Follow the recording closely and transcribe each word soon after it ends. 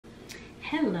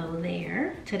Hello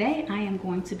there. Today I am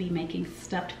going to be making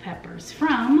stuffed peppers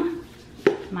from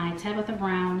my Tabitha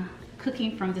Brown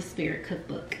Cooking from the Spirit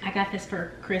cookbook. I got this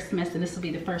for Christmas and this will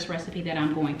be the first recipe that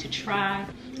I'm going to try.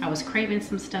 I was craving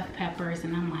some stuffed peppers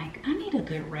and I'm like, I need a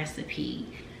good recipe.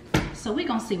 So we're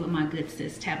gonna see what my good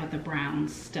sis Tabitha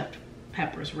Brown's stuffed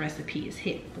peppers recipe is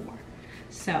hit for.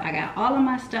 So I got all of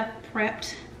my stuff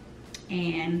prepped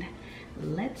and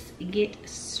let's get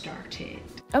started.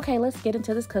 Okay, let's get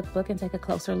into this cookbook and take a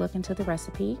closer look into the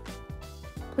recipe.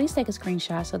 Please take a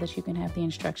screenshot so that you can have the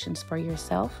instructions for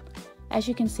yourself. As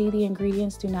you can see, the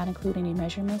ingredients do not include any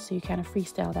measurements, so you kind of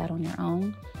freestyle that on your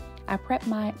own. I prepped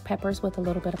my peppers with a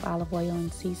little bit of olive oil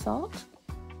and sea salt.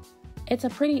 It's a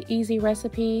pretty easy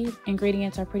recipe.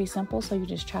 Ingredients are pretty simple, so you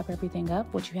just chop everything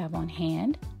up, what you have on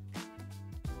hand.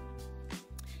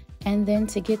 And then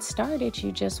to get started,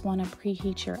 you just want to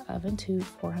preheat your oven to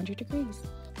 400 degrees.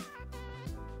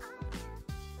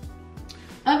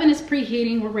 Oven is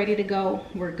preheating, we're ready to go.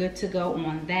 We're good to go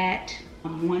on that.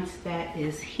 Once that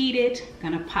is heated,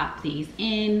 gonna pop these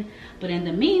in. But in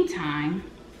the meantime,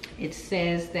 it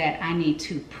says that I need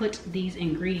to put these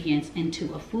ingredients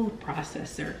into a food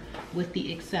processor with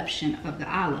the exception of the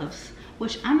olives,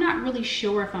 which I'm not really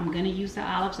sure if I'm gonna use the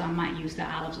olives. I might use the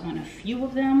olives on a few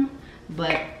of them,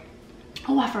 but,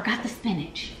 oh, I forgot the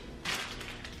spinach.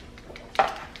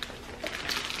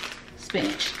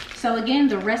 Spinach. So again,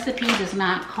 the recipe does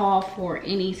not call for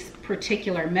any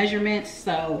particular measurements.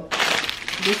 So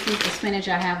this is the spinach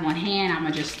I have on hand. I'm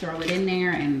gonna just throw it in there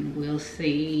and we'll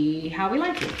see how we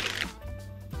like it.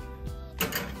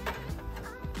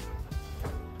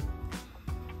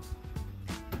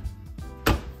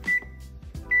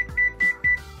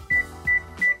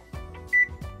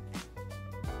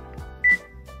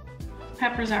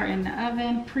 Peppers are in the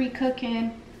oven,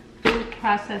 pre-cooking. Food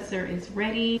processor is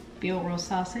ready. Veal roast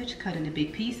sausage cut into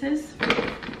big pieces.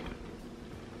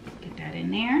 Get that in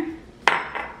there.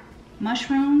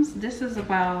 Mushrooms, this is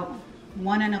about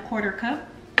 1 1/4 cup.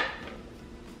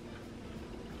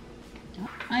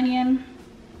 Onion,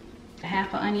 a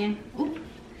half an onion. Ooh,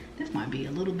 this might be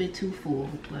a little bit too full,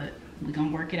 but we're gonna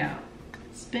work it out.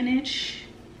 Spinach,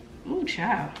 ooh,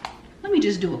 child. Let me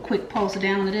just do a quick pulse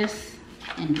down of this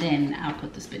and then I'll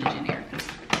put the spinach in there because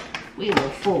we a little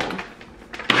full.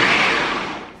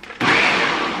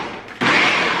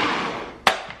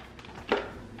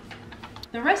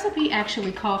 The recipe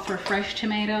actually called for fresh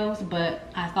tomatoes, but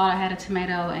I thought I had a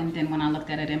tomato and then when I looked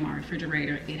at it in my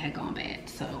refrigerator, it had gone bad.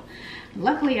 So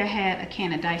luckily I had a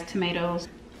can of diced tomatoes.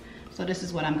 So this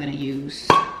is what I'm gonna use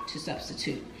to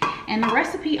substitute. And the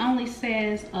recipe only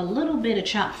says a little bit of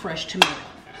chopped fresh tomato.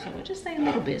 So we'll just say a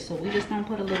little bit. So we just gonna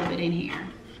put a little bit in here.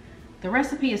 The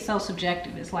recipe is so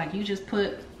subjective. It's like you just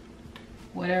put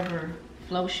whatever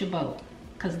floats your boat,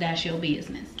 cause that's your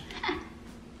business.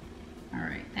 All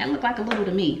right, that looked like a little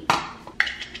to me.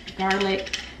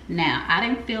 Garlic. Now, I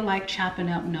didn't feel like chopping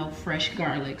up no fresh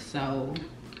garlic, so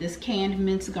this canned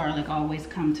minced garlic always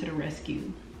come to the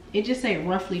rescue. It just say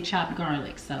roughly chopped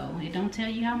garlic, so it don't tell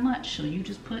you how much, so you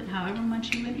just put however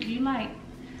much you like,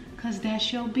 cause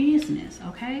that's your business,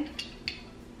 okay?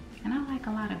 And I like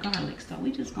a lot of garlic, so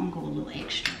we just gonna go a little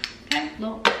extra, okay?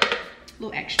 Little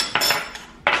extra.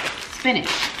 Spinach.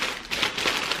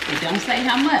 It don't say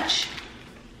how much.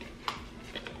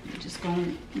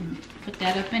 Gonna put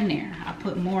that up in there. I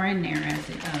put more in there as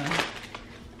it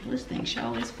this thing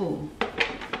sure is full.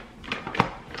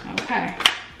 Okay.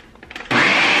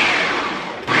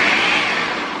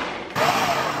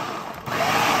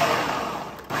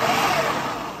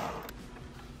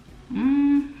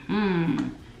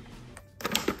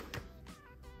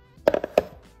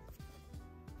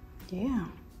 Yeah,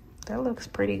 that looks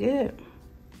pretty good.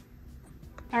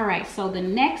 All right, so the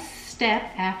next step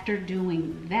after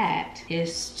doing that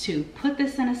is to put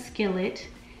this in a skillet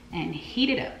and heat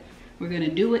it up. We're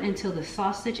gonna do it until the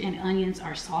sausage and onions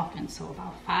are softened, so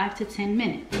about 5 to 10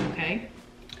 minutes, okay?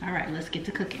 All right, let's get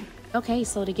to cooking. Okay,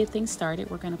 so to get things started,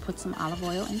 we're gonna put some olive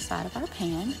oil inside of our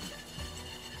pan.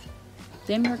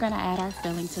 Then we're gonna add our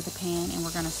filling to the pan and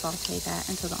we're gonna saute that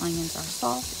until the onions are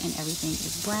soft and everything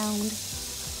is browned.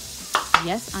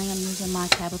 Yes, I am using my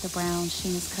Tabitha Brown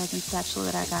Sheena's Cousin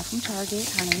spatula that I got from Target.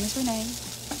 Her name is Renee.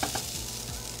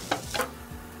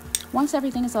 Once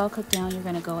everything is all cooked down, you're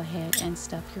gonna go ahead and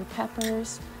stuff your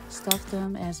peppers. Stuff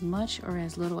them as much or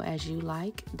as little as you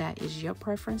like. That is your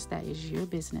preference, that is your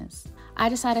business. I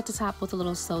decided to top with a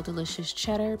little So Delicious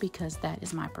cheddar because that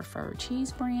is my preferred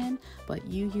cheese brand, but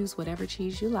you use whatever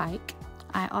cheese you like.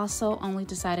 I also only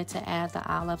decided to add the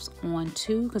olives on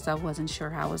too because I wasn't sure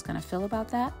how I was gonna feel about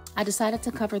that. I decided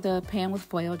to cover the pan with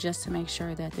foil just to make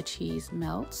sure that the cheese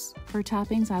melts. For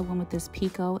toppings, I went with this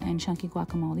pico and chunky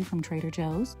guacamole from Trader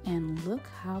Joe's. And look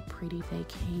how pretty they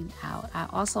came out. I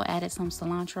also added some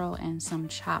cilantro and some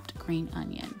chopped green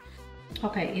onion.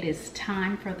 Okay, it is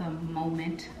time for the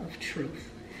moment of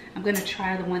truth. I'm gonna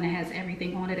try the one that has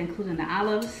everything on it, including the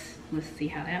olives. Let's see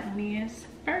how that one is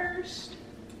first.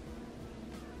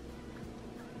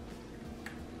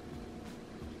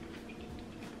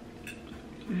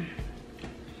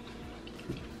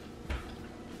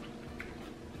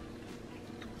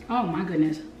 Oh my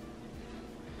goodness.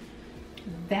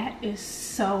 That is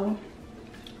so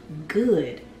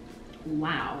good.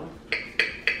 Wow.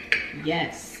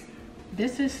 Yes.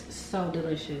 This is so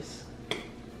delicious.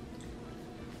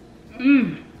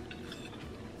 I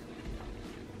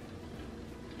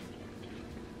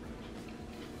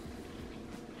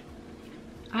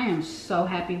am so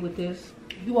happy with this.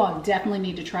 You all definitely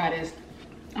need to try this.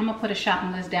 I'm gonna put a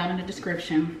shopping list down in the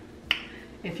description.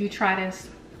 If you try this,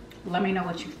 let me know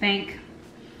what you think.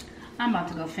 I'm about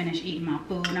to go finish eating my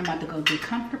food and I'm about to go get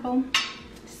comfortable,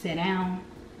 sit down,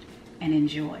 and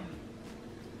enjoy.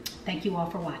 Thank you all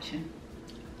for watching.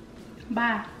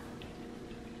 Bye.